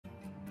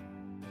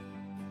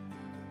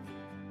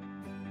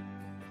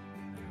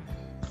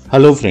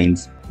Hello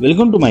friends,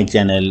 welcome to my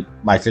channel,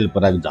 myself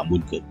Parag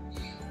Jambulkar.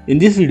 In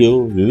this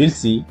video, we will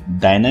see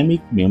dynamic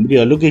memory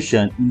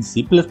allocation in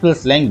C++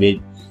 language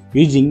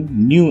using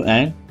new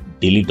and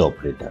delete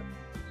operator.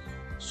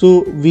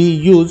 So we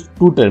use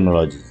two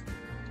terminologies.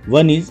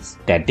 One is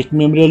static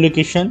memory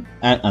allocation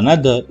and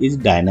another is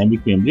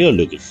dynamic memory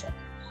allocation.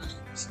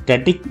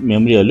 Static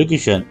memory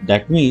allocation,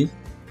 that means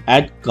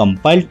at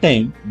compile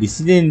time,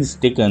 decision is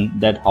taken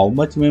that how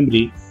much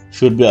memory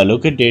should be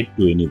allocated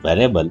to any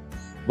variable,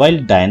 while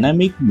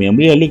dynamic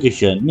memory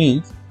allocation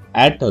means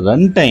at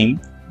runtime,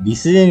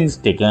 decision is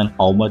taken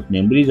how much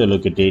memory is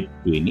allocated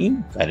to any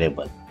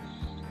variable.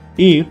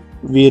 If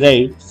we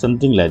write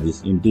something like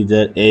this,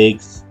 integer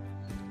x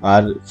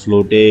or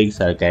float x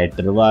or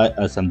character y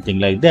or something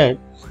like that,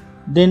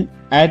 then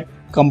at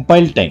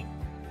compile time,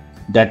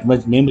 that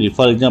much memory,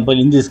 for example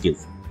in this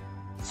case,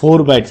 4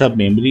 bytes of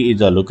memory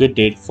is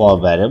allocated for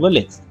variable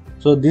x.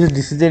 So this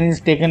decision is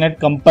taken at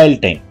compile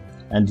time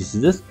and this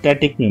is a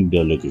static memory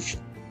allocation.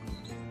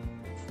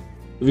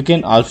 We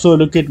can also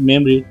allocate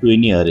memory to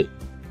any array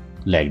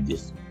like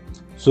this.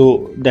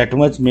 So that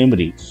much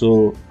memory.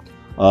 So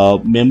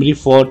memory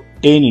for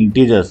 10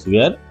 integers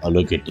we are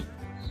allocating.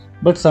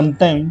 But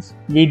sometimes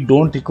we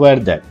don't require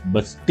that.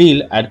 But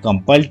still at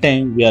compile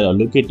time we are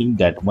allocating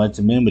that much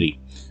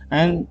memory.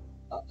 And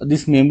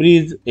this memory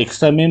is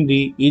extra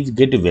memory is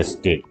get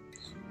wasted.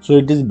 So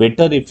it is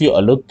better if you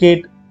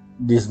allocate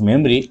this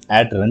memory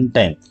at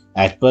runtime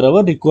as per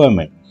our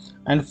requirement.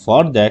 And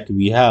for that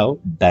we have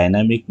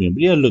dynamic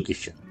memory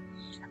allocation.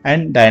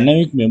 And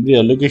dynamic memory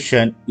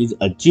allocation is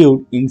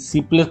achieved in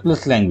C++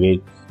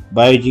 language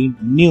by using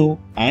new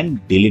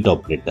and delete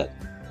operator.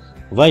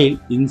 While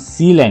in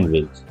C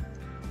language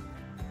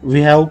we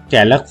have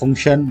calloc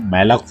function,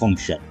 malloc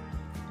function.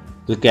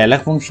 The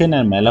calloc function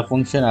and malloc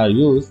function are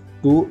used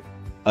to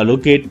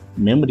allocate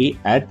memory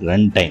at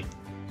runtime.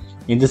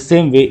 In the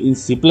same way in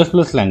C++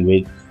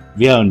 language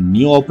we have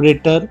new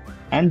operator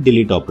and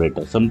delete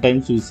operator.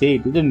 Sometimes we say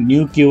it is a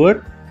new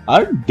keyword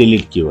or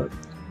delete keyword.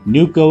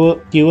 New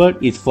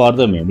keyword is for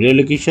the memory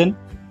allocation,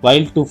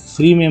 while to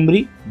free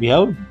memory we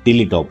have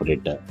delete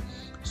operator.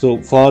 So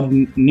for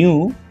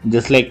new,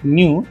 just like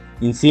new,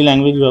 in C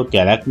language we have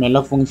calloc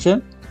malloc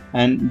function,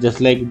 and just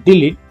like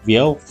delete we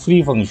have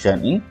free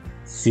function in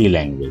C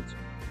language.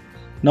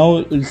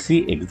 Now we'll see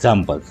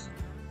examples.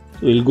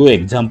 We'll go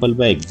example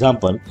by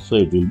example so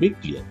it will be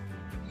clear.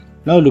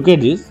 Now look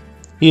at this.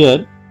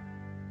 Here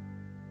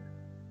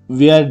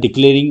we are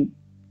declaring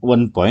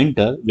one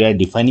pointer, we are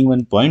defining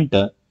one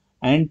pointer,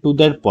 and to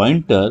that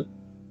pointer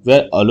we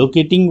are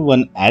allocating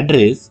one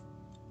address,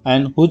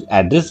 and whose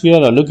address we are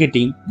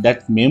allocating,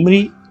 that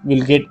memory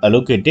will get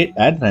allocated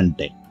at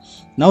runtime.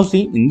 Now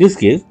see, in this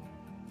case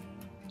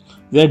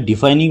we are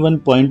defining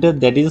one pointer,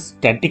 that is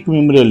static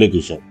memory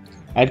allocation.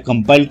 At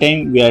compile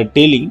time we are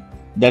telling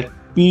that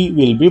p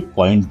will be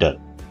pointer,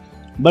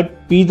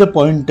 but p the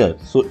pointer,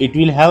 so it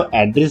will have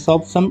address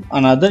of some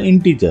another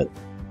integer,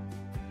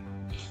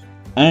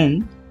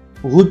 and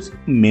whose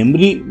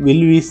memory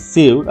will be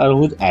saved or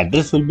whose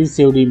address will be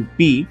saved in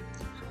p,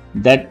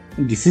 that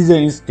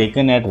decision is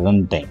taken at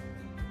runtime.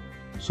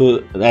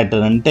 So at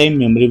runtime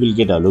memory will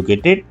get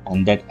allocated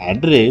and that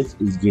address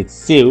is get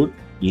saved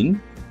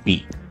in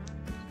p.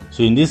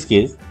 So in this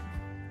case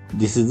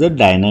this is a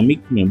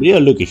dynamic memory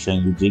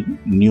allocation using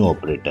new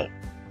operator,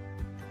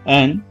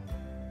 and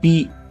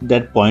p,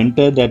 that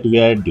pointer that we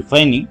are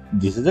defining,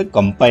 this is a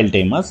compile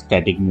time or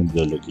static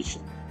memory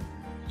allocation.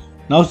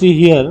 Now see,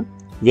 here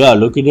we have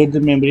allocated the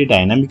memory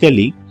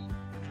dynamically,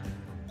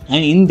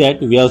 and in that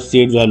we have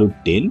set value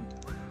 10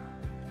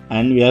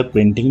 and we are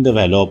printing the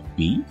value of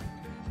p,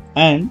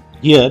 and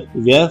here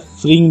we are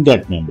freeing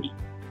that memory.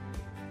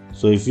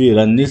 So if we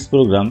run this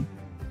program,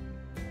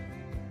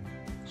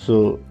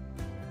 so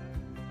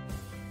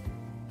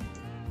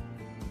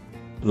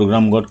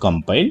program got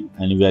compiled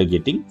and we are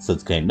getting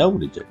such kind of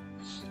result.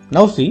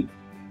 Now see,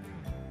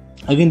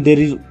 again there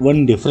is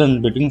one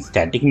difference between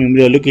static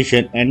memory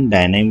allocation and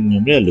dynamic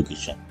memory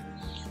allocation.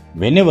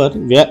 Whenever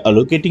we are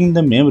allocating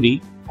the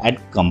memory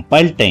at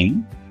compile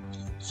time,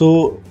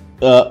 so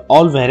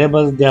all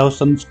variables they have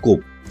some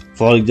scope.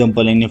 For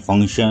example, any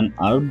function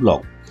or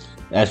block.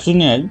 As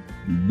soon as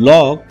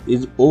block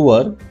is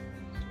over,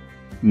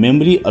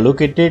 memory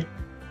allocated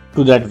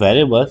to that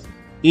variable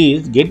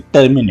is get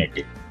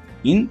terminated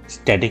in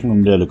static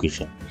memory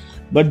allocation.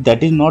 But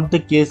that is not the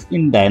case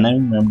in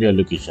dynamic memory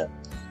allocation.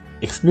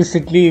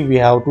 Explicitly we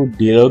have to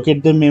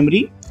deallocate the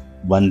memory,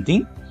 one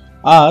thing,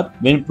 or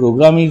when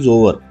program is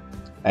over,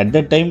 at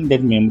that time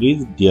that memory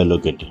is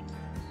deallocated.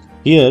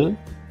 Here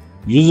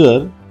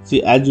user,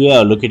 see, as we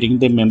are allocating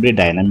the memory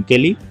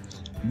dynamically,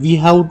 we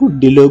have to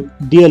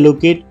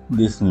deallocate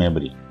this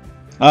memory,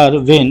 or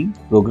when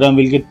program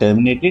will get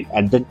terminated,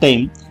 at that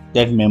time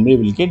that memory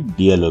will get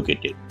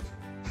deallocated.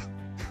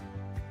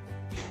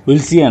 We'll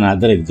see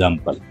another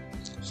example.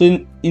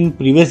 So in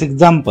previous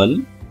example,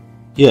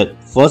 here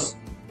first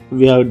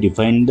we have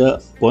defined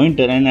the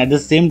pointer and at the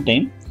same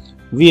time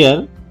we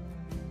are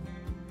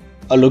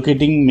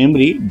allocating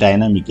memory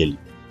dynamically.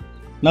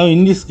 Now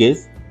in this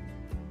case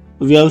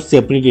we have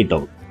separated it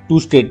out. Two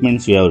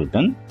statements we have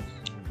written.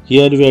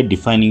 Here we are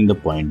defining the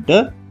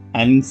pointer,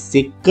 and in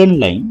second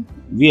line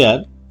we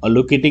are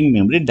allocating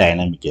memory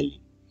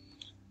dynamically.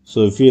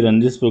 So if we run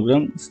this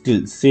program,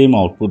 still same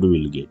output we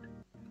will get.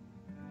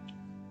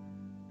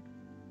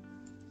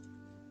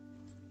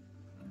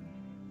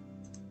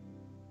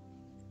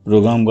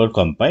 Program got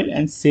compiled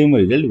and same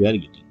result we are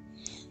getting.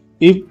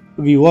 If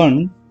we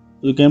want,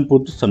 we can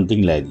put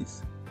something like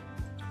this.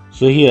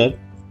 So here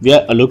we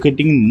are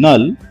allocating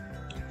null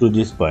to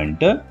this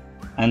pointer,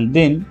 and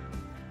then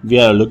we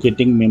are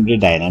allocating memory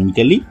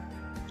dynamically,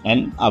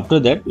 and after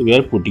that we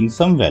are putting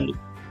some value.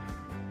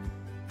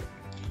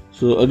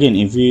 So again,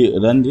 if we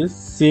run this,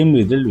 same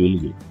result we will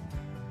get.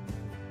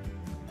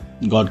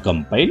 Got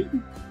compiled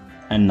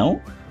and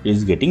now it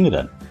is getting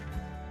run.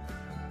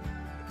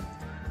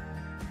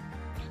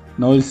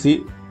 Now we'll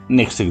see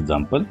next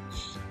example.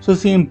 So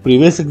see, in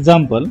previous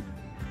example,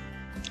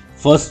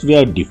 first we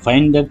have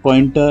defined that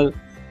pointer,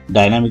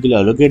 dynamically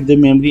allocate the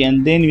memory,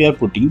 and then we are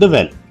putting the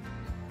value.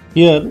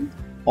 Here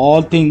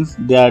all things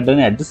they are done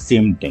at the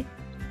same time.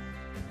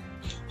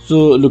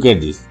 So look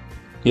at this.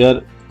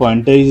 Here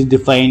pointer is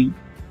defined,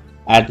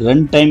 at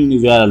runtime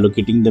we are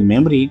allocating the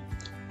memory,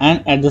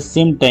 and at the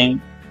same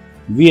time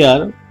we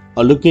are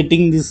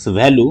allocating this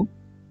value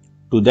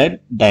to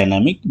that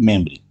dynamic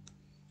memory.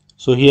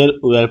 So here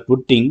we are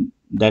putting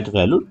that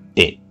value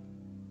 10.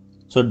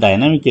 So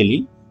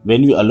dynamically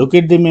when we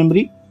allocate the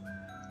memory,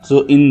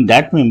 so in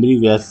that memory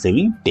we are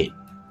saving 10,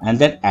 and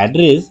that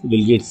address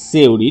will get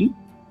saved in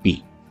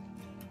P.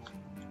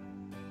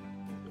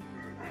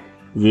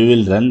 We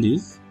will run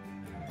this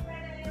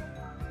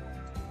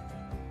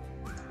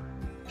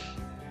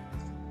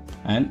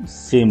and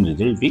same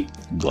result we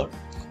got.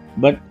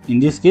 But in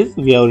this case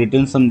we have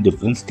written some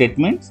different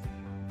statements.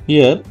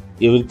 Here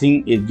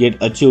everything is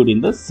get achieved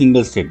in the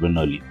single statement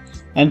only.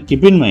 And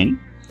keep in mind,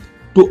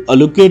 to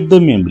allocate the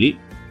memory,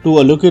 to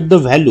allocate the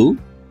value,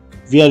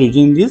 we are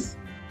using this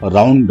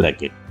round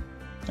bracket,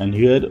 and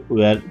here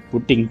we are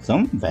putting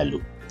some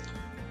value.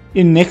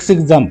 In next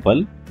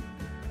example,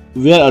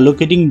 we are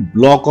allocating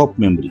block of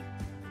memory,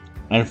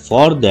 and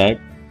for that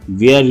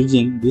we are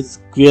using this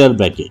square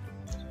bracket.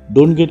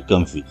 Don't get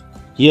confused.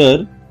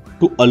 Here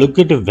to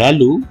allocate a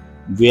value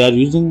we are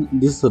using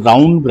this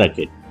round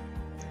bracket.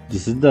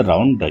 This is the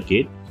round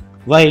bracket,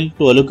 while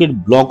to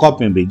allocate block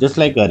of memory, just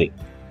like array,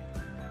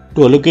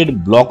 to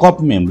allocate block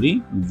of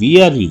memory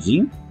we are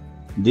using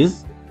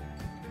this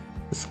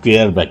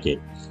square bracket,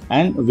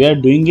 and we are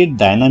doing it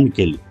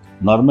dynamically.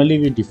 Normally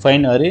we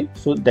define array,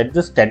 so that's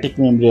the static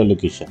memory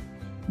allocation,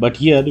 but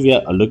here we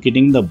are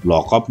allocating the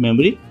block of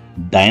memory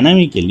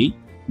dynamically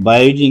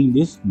by using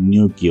this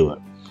new keyword.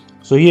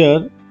 So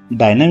here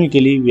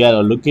dynamically we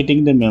are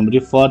allocating the memory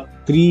for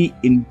 3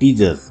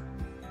 integers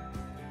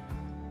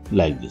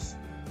like this,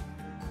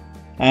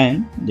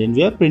 and then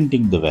we are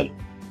printing the value.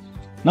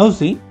 Now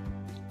see,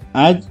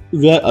 as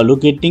we are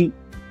allocating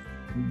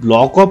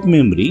block of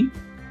memory,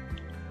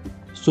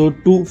 so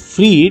to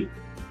free it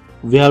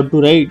we have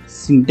to write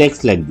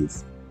syntax like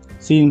this.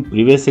 See, in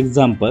previous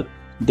example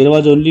there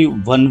was only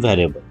one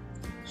variable,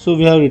 so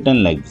we have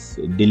written like this,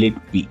 delete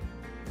P.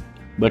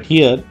 But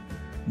here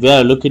we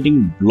are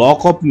allocating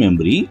block of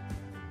memory,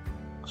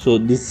 so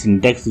this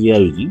syntax we are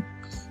using,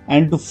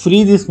 and to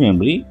free this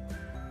memory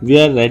we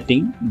are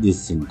writing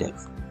this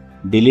syntax,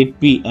 delete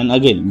P, and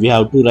again we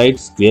have to write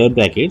square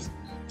brackets,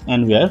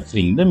 and we are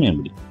freeing the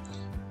memory.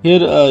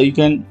 Here you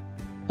can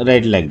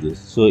write like this.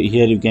 So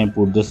here you can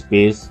put the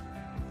space.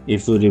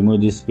 If you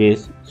remove this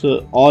space,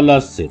 so all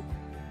are safe.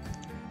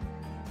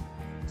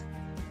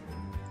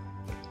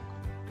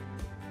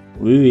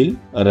 We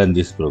will run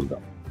this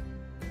program.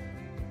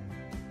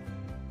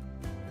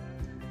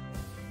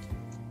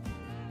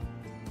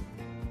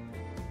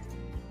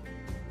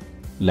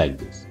 Like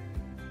this.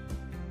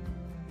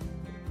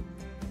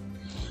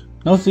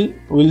 Now see,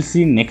 we will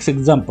see next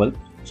example.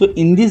 So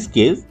in this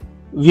case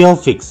we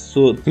have fixed,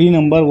 so 3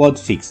 number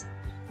was fixed,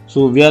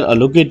 so we are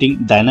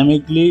allocating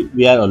dynamically,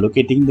 we are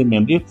allocating the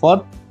memory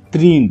for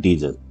 3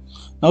 integers.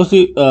 Now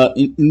see,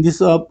 in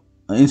this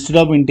instead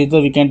of integer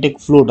we can take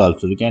float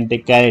also, we can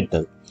take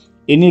character,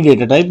 any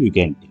data type we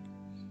can take.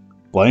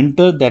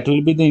 Pointer, that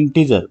will be the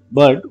integer,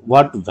 but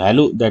what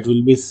value that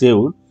will be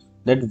saved,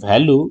 that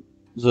value,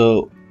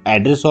 so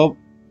address of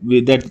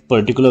with that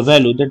particular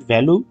value, that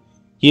value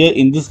here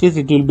in this case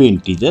it will be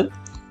integer.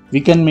 We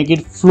can make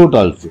it float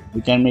also,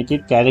 we can make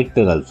it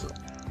character also.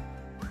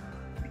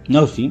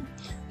 Now see,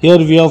 here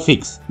we have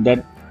fixed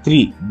that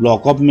 3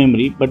 block of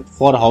memory, but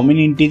for how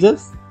many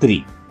integers?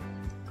 3.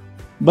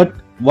 But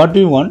what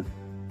we want,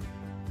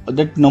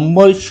 that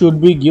number should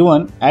be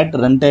given at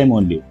runtime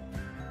only.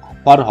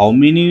 For how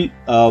many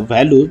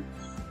values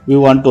we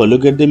want to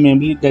allocate the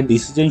memory, that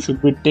decision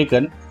should be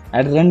taken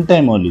at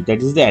runtime only.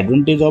 That is the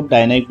advantage of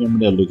dynamic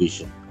memory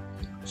allocation.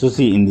 So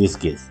see, in this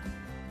case,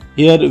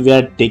 here we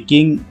are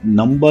taking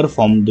number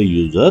from the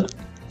user,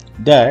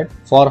 that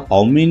for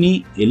how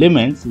many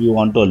elements we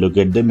want to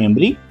allocate the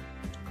memory,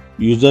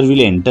 user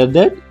will enter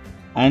that,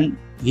 and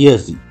here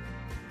see,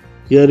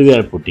 here we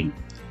are putting.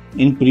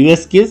 In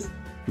previous case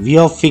we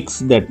have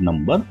fixed that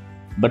number,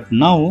 but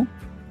now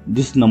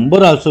this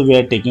number also we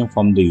are taking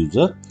from the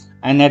user,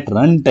 and at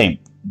runtime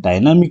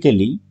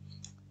dynamically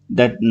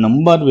that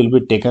number will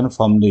be taken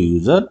from the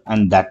user,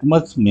 and that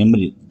much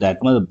memory,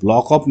 that much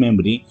block of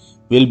memory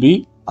will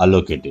be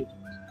allocated.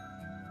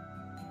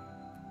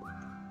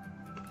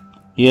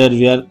 Here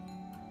we are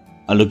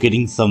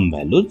allocating some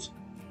values,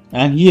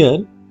 and here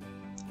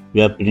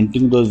we are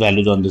printing those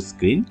values on the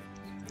screen.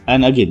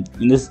 And again,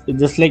 in this,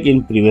 just like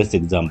in previous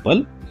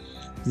example,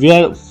 we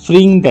are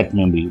freeing that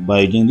memory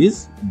by using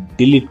this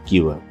delete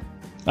keyword,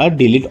 a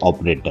delete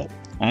operator,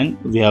 and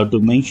we have to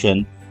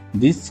mention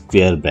these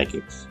square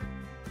brackets.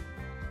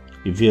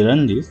 If you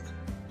run this,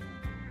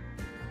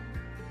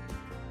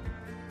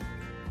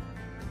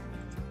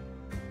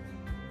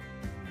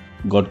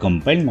 got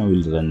compiled. Now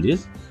we'll run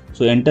this.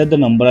 So enter the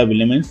number of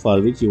elements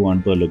for which you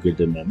want to allocate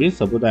the memory.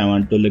 Suppose I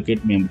want to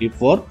allocate memory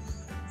for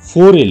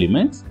 4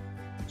 elements.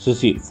 So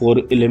see, 4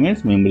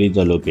 elements memory is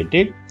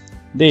allocated.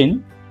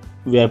 Then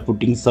we are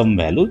putting some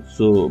values.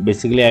 So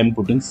basically I am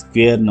putting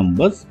square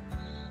numbers,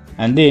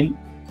 and then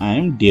I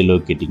am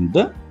deallocating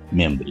the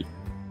memory.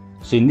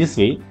 So in this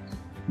way,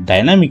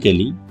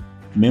 dynamically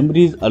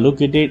memory is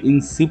allocated in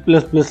C++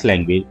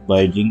 language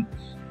by using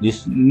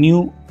this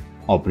new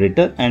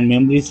operator, and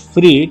memory is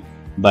freed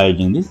by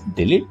using this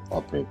delete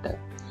operator.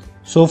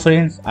 So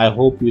friends, I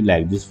hope you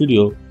like this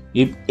video.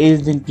 If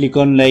yes, then click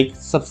on like,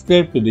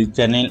 subscribe to this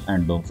channel,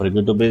 and don't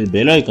forget to press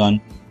bell icon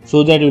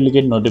so that you will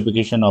get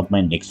notification of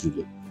my next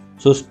video.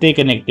 So stay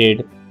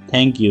connected.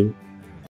 Thank you.